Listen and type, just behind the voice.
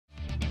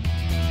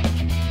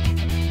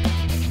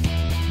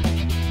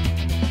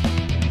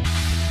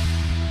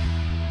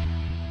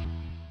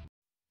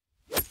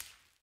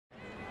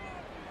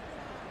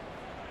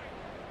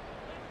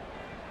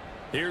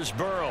Here's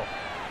Burrow.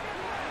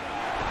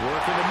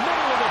 Working the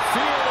middle of the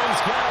field, and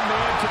he's got a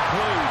man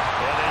complete.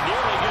 And they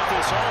nearly get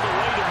this all the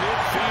way to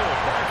midfield.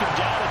 Mark him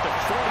down at the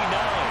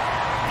 49.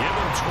 Give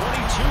him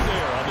 22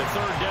 there on the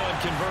third down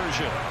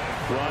conversion.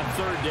 Well, on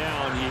third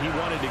down, he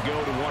wanted to go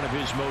to one of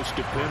his most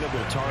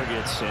dependable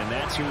targets, and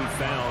that's who he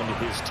found,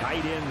 his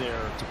tight end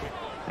there.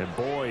 And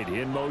Boyd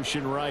in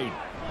motion right.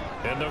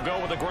 And they'll go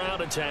with a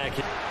ground attack.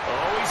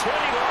 Oh, he's hit.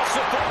 He lost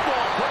the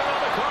football. Put it on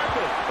the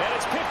carpet. And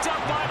it's picked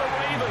up by the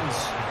Ravens.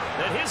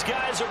 And his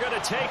guys are going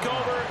to take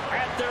over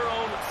at their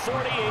own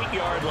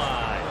 48-yard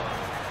line.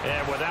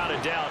 And without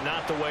a doubt,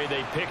 not the way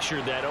they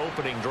pictured that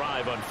opening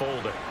drive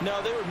unfolding.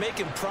 No, they were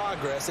making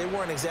progress. They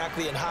weren't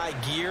exactly in high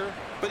gear,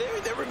 but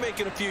they were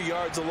making a few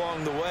yards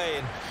along the way.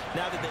 And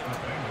now that they've...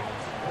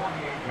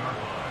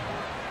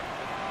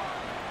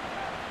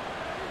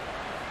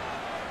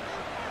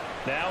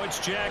 Now it's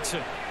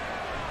Jackson.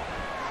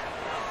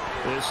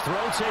 This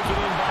throw taken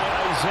in by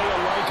Isaiah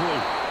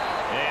Likely.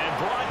 And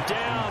brought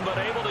down, but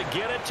able to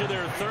get it to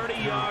their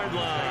 30-yard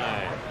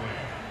line.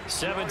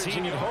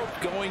 17 and hope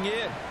going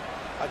in.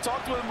 I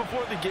talked to him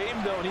before the game,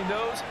 though, and he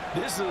knows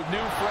this is a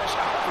new, fresh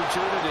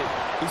opportunity.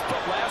 He's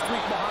put last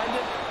week behind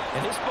him,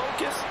 and his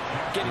focus,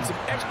 getting some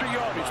extra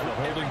yardage.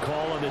 Holding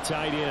call on the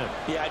tight end.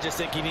 Yeah, I just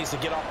think he needs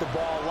to get off the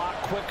ball a lot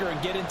quicker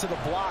and get into the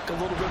block a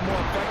little bit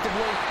more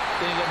effectively.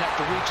 Then he doesn't have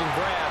to reach and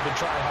grab and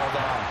try and hold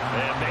on.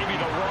 And maybe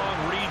the wrong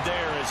read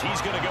there as he's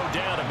going to go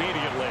down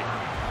immediately.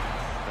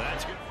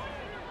 That's good.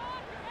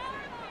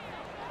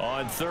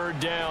 On third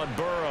down,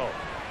 Burrow.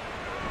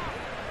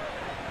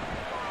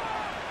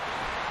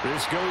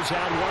 This goes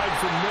out wide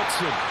from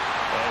Nixon.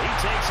 And he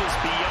takes us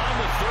beyond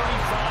the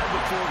 35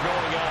 before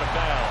going out of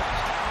bounds.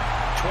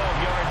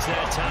 12 yards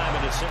that time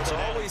into Cincinnati.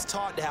 They're always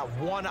taught to have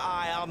one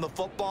eye on the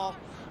football.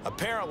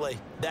 Apparently,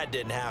 that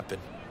didn't happen.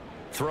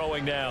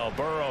 Throwing now,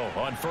 Burrow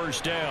on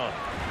first down.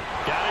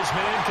 Got his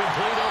man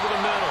complete over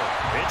the middle.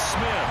 It's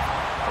Smith.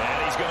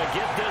 And he's going to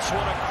get this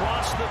one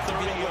across the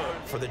 30.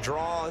 For the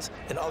draws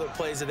and other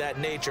plays of that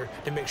nature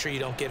to make sure you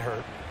don't get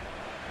hurt.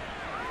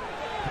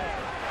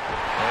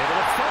 Able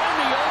to find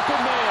the open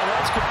man.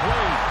 That's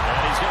complete. And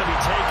he's going to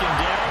be taken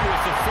down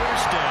with the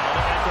first down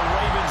at the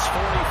Ravens'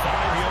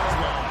 45-yard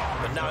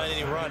line. But not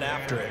any run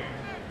after it.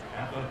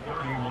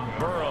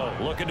 Burrow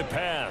looking to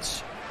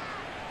pass.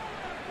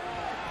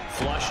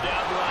 Flushed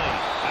out right.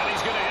 And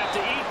he's going to have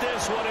to eat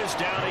this one as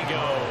down he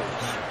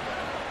goes.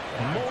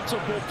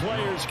 Multiple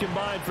players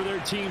combined for their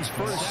team's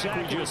first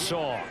sack we just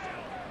saw.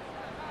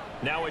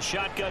 Now a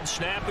shotgun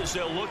snap as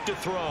they'll look to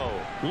throw.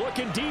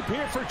 Looking deep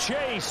here for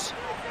Chase.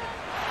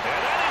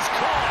 And that is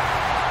caught.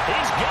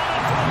 He's got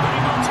it for a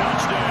Bengal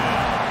touchdown.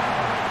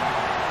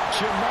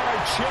 Jamar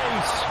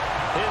Chase,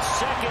 his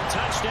second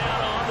touchdown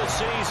on the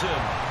season.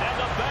 And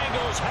the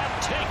Bengals have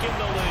taken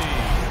the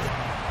lead.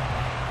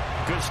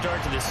 Good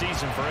start to the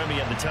season for him. He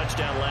had the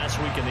touchdown last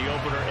week in the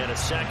opener and a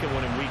second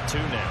one in week 2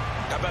 now.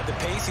 How about the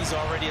pace he's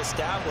already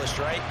established,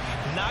 right?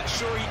 Not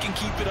sure he can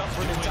keep it up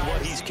for the entire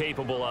what he's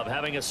capable of,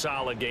 having a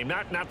solid game.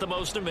 Not the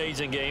most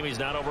amazing game. He's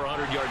not over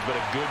 100 yards, but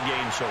a good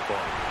game so far.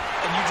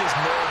 And you just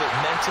know that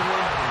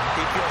mentally,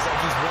 he feels like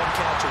he's one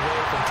catch away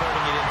from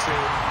turning it into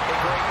a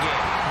great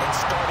game. And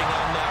starting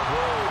on that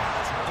road,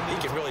 he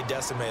can really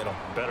decimate them.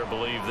 Better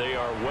believe they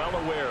are well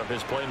aware of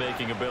his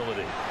playmaking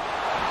ability.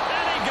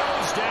 And he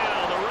goes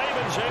down. The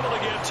Ravens able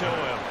to get to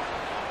him.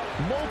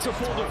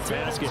 Multiple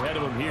defenders ahead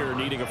of him here,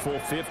 needing a full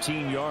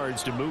 15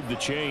 yards to move the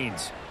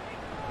chains.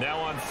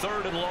 Now on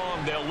third and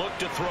long, they'll look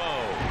to throw.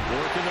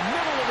 Work in the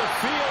middle of the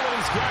field, and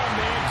he's got a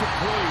man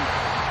complete.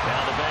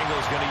 Now the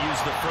Bengals going to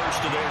use the first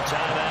of their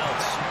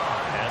timeouts,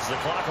 as the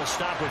clock will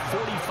stop with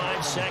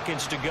 45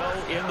 seconds to go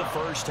in the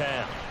first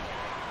half.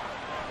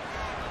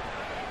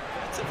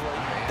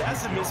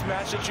 That's the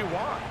mismatch that you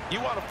want.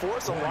 You want to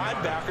force a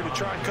linebacker to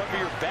try and cover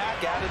your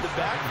back out of the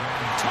back.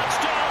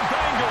 Touchdown,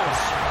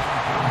 Bengals!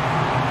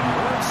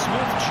 Irv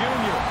Smith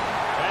Jr.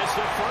 as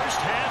the first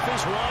half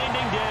is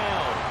winding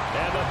down.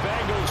 And the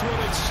Bengals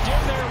will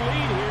extend their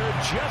lead here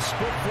just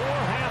before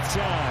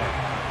halftime.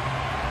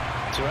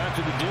 So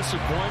after the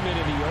disappointment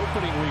in the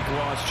opening week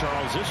loss,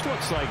 Charles, this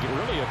looks like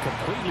really a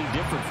completely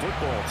different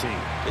football team.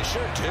 They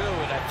sure do,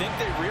 and I think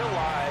they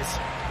realize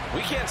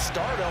we can't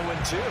start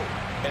 0-2.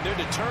 And they're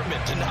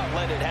determined to not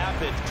let it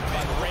happen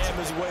and ram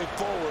his way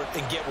forward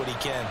and get what he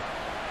can.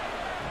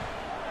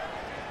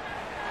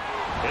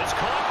 It's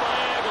caught by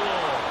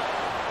Aguilar.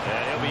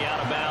 And he'll be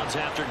out of bounds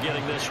after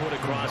getting this one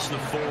across the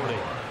 40.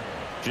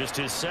 Just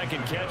his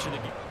second catch of the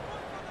game.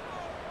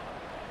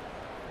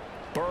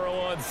 Burrow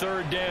on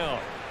third down.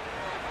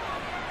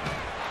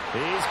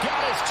 He's got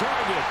his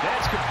target.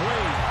 That's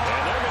complete.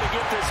 And they're going to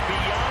get this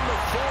beyond the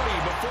 40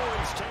 before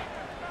he's taken.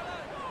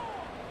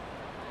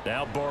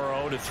 Now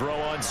Burrow to throw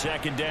on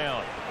second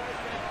down.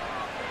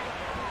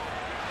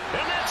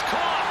 And that's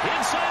caught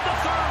inside the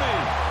 30.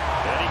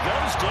 And he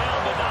goes down,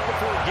 but not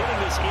before getting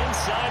this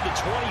inside the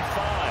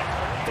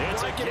 25.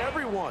 It's like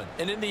everyone.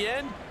 And in the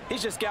end,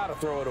 he's just got to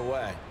throw it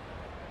away.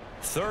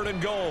 Third and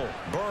goal.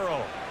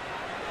 Burrow.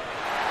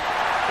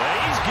 And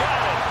he's got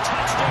it.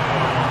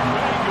 Touchdown,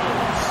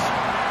 Bengals.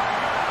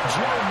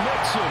 Joe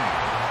Mixon.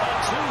 A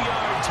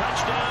 2-yard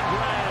touchdown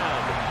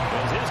grab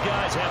as his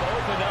guys have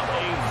opened up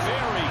a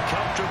very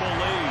comfortable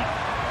lead.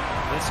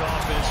 This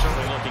offense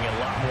certainly looking a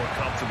lot more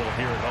comfortable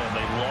here at home.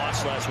 They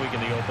lost last week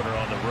in the opener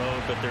on the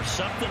road, but there's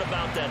something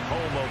about that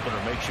home opener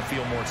makes you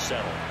feel more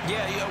settled.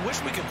 Yeah, I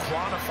wish we could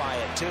quantify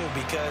it, too,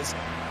 because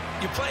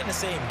you're playing the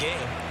same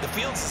game. The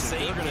field's the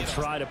same. They're going to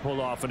try to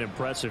pull off an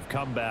impressive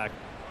comeback.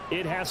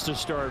 It has to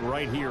start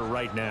right here,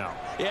 right now.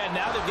 Yeah,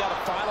 now they've got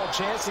a final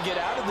chance to get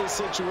out of this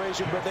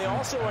situation, but they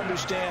also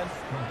understand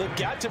they've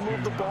got to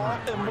move the ball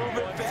and move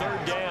it fast.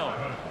 Third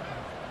down.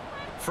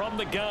 From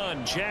the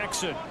gun,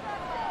 Jackson.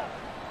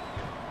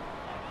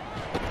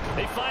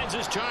 He finds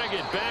his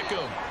target,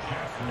 Beckham.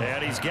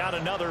 And he's got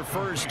another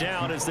first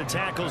down as the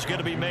tackle's going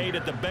to be made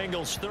at the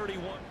Bengals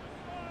 31.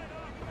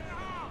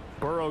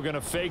 Burrow going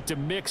to fake to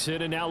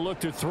Mixon and now look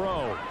to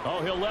throw.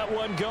 Oh, he'll let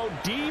one go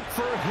deep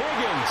for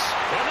Higgins.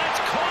 And that's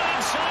caught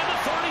inside the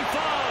 35.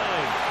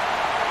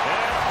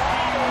 And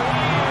all the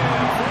way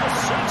in for the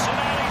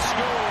Cincinnati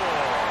score.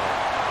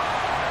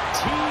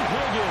 T.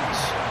 Higgins,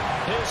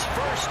 his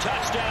first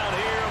touchdown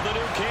here of the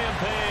new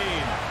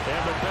campaign.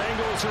 And the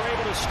Bengals are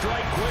able to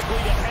strike quickly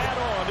to add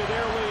on to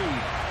their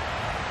lead.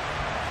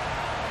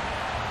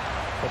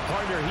 A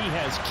partner, he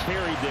has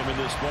carried them in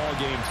this ball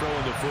game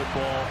throwing the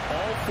football.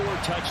 All 4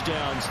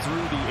 touchdowns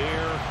through the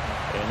air,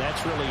 and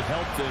that's really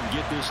helped them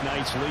get this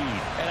nice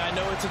lead. And I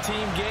know it's a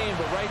team game,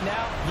 but right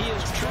now he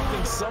is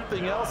tripping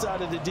something else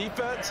out of the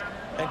defense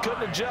and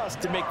couldn't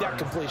adjust to make that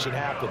completion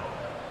happen.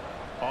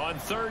 On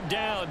third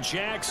down,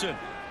 Jackson.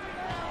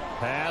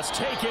 Pass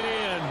taken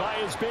in by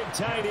his big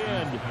tight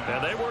end.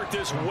 And they work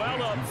this well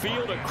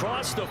upfield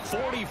across the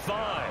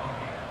 45.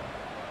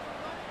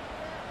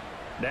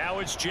 Now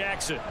it's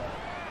Jackson.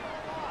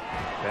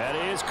 That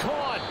is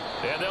caught.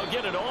 And they'll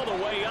get it all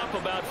the way up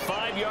about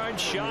 5 yards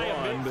shy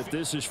of it. But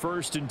this is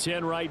 1st and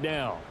 10 right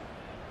now.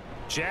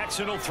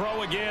 Jackson will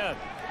throw again.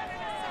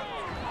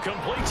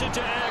 Completes it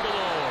to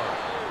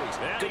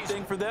Aguilar. Good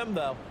thing for them,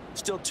 though.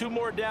 Still 2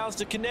 more downs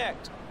to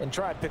connect and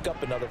try and pick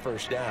up another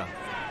first down.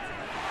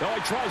 Oh,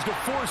 he tries to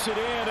force it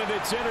in, and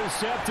it's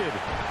intercepted.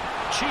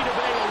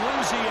 Chidobe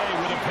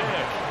with a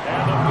pick.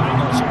 And the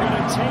Bengals are going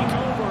to take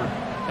over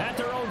at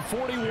their own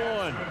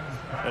 41.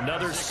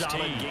 Another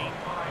solid game.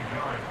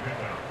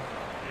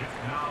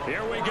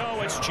 Here we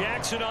go. It's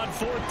Jackson on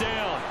 4th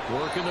down.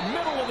 Work in the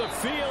middle of the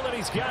field, and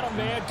he's got a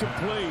man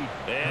complete.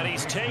 And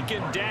he's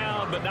taken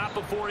down, but not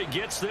before he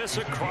gets this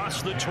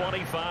across the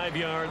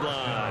 25-yard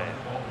line.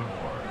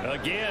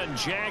 Again,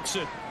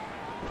 Jackson.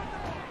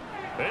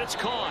 It's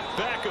caught.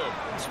 Beckham.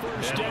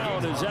 First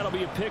down as that'll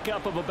be a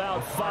pickup of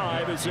about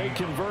 5 as they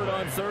convert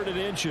on 3rd and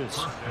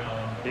inches.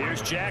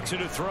 Here's Jackson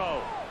to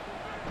throw.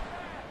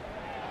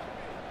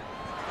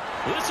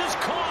 This is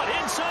caught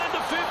inside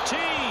the 15.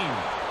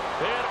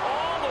 And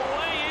all the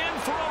way in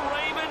for a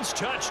Ravens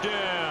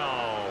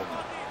touchdown.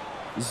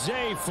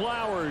 Zay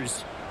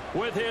Flowers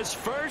with his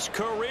first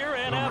career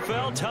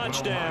NFL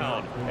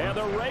touchdown. And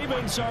the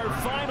Ravens are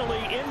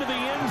finally into the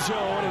end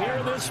zone here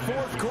in this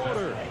 4th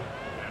quarter.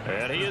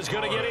 And he is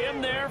going to get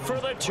in there for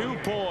the 2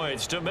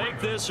 points to make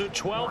this a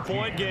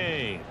 12-point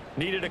game.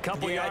 Needed a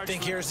couple yards. I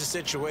think here's the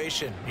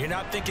situation. You're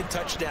not thinking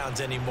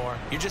touchdowns anymore.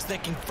 You're just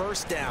thinking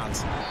first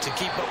downs. To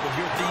keep up with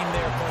your theme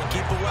there, playing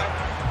keep away.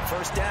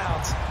 First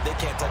downs, they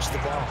can't touch the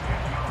ball.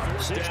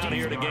 First down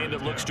here in a game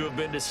that looks to have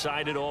been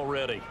decided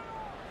already.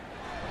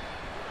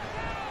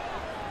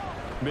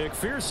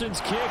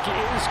 McPherson's kick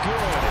is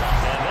good.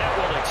 And that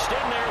will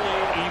extend their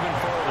lead even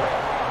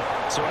further.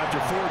 So after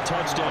 4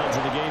 touchdowns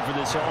in the game for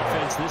this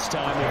offense, this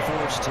time they're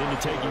forced into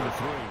taking the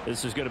 3.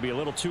 This is going to be a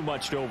little too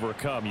much to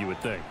overcome, you would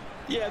think.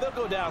 Yeah, they'll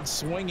go down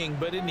swinging,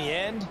 but in the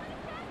end,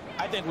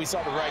 I think we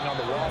saw the writing on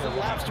the wall. It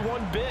lapsed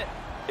one bit.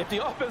 If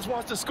the offense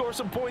wants to score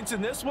some points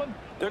in this one,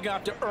 they're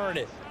going to have to earn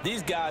it.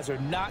 These guys are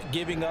not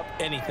giving up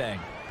anything.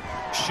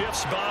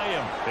 Shifts by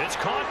him. It's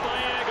caught by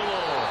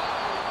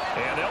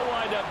Aguilar. And they'll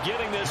wind up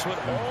getting this one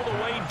all the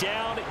way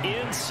down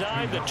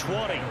inside the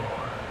 20.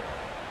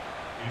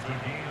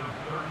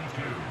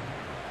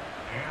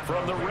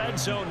 From the red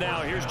zone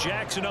now, here's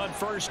Jackson on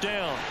first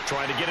down.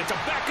 Trying to get it to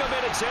Beckham,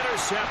 and it's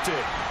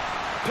intercepted.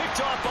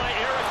 Picked off by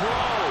Eric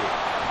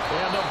Rowe.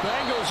 And the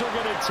Bengals are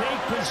going to take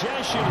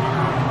possession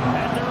here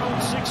at their own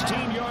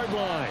 16-yard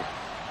line.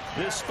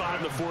 This spot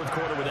in the 4th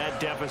quarter with that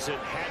deficit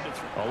had to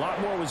throw. A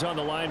lot more was on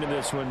the line in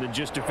this one than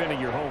just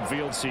defending your home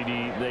field,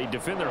 CD. They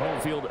defend their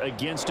home field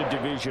against a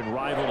division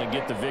rival and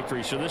get the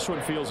victory, so this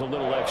one feels a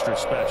little extra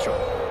special.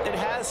 It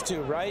has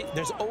to, right?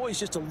 There's always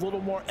just a little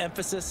more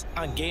emphasis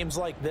on games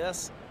like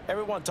this.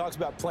 Everyone talks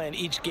about playing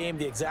each game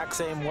the exact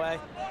same way,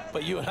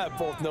 but you and I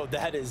both know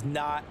that is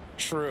not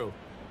true.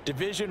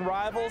 Division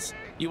rivals,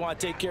 you want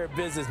to take care of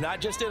business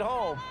not just at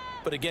home,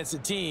 but against a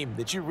team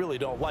that you really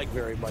don't like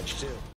very much, too.